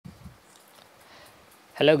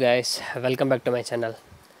Hello guys, welcome back to my channel.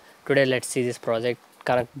 Today let's see this project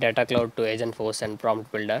connect data cloud to Agentforce and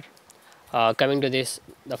prompt builder. Coming to this,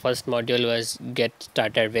 the first module was get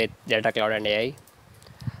started with data cloud and AI.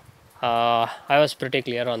 I was pretty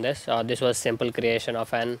clear on this. This was simple creation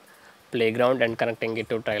of an playground and connecting it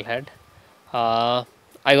to Trailhead.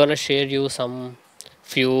 I gonna share you some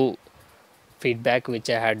few feedback which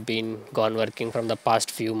I had been gone working from the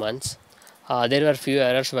past few months. There were few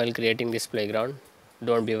errors while creating this playground.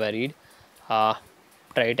 Don't be worried. Uh,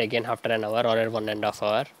 Try it again after an hour or 1.5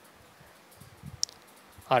 hours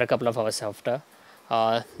or a couple of hours after.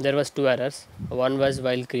 There was two errors. One was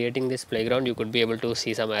while creating this playground you could be able to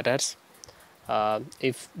see some errors.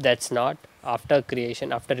 If that's not, after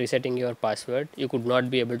creation, after resetting your password, you could not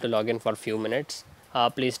be able to log in for few minutes.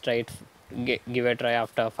 Please try it, give a try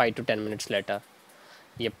after 5 to 10 minutes later.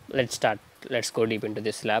 Yep, let's start. Let's go deep into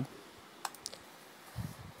this lab.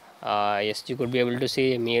 Yes, you could be able to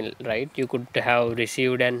see a mail, right? You could have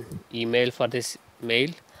received an email for this mail,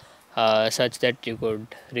 such that you could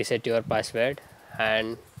reset your password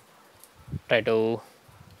and try to.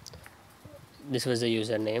 This was the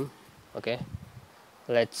username. Okay,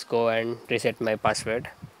 let's go and reset my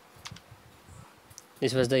password.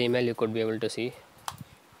 This was the email you could be able to see.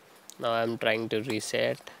 Now I'm trying to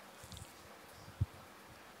reset.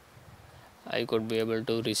 I could be able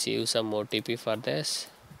to receive some OTP for this.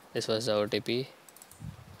 This was the OTP.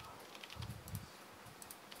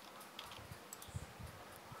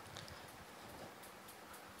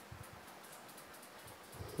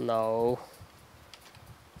 Now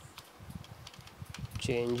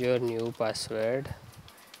change your new password.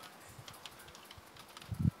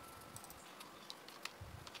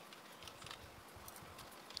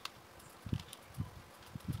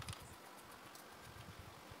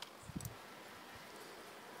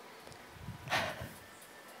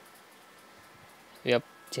 Yep,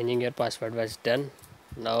 changing your password was done.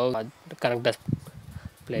 Now connect the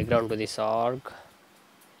playground to this org.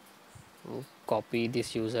 Copy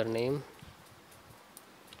this username.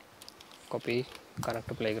 Copy, connect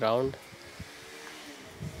to playground.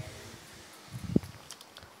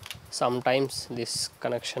 Sometimes this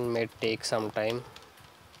connection may take some time.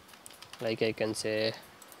 Like I can say,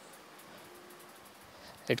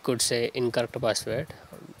 it could say incorrect password.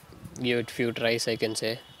 Give it few tries, I can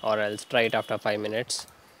say, or else try it after 5 minutes.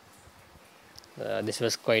 This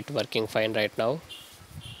was quite working fine right now.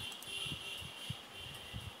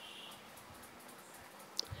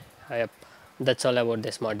 Yep, that's all about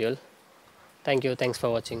this module. Thank you, thanks for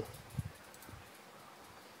watching.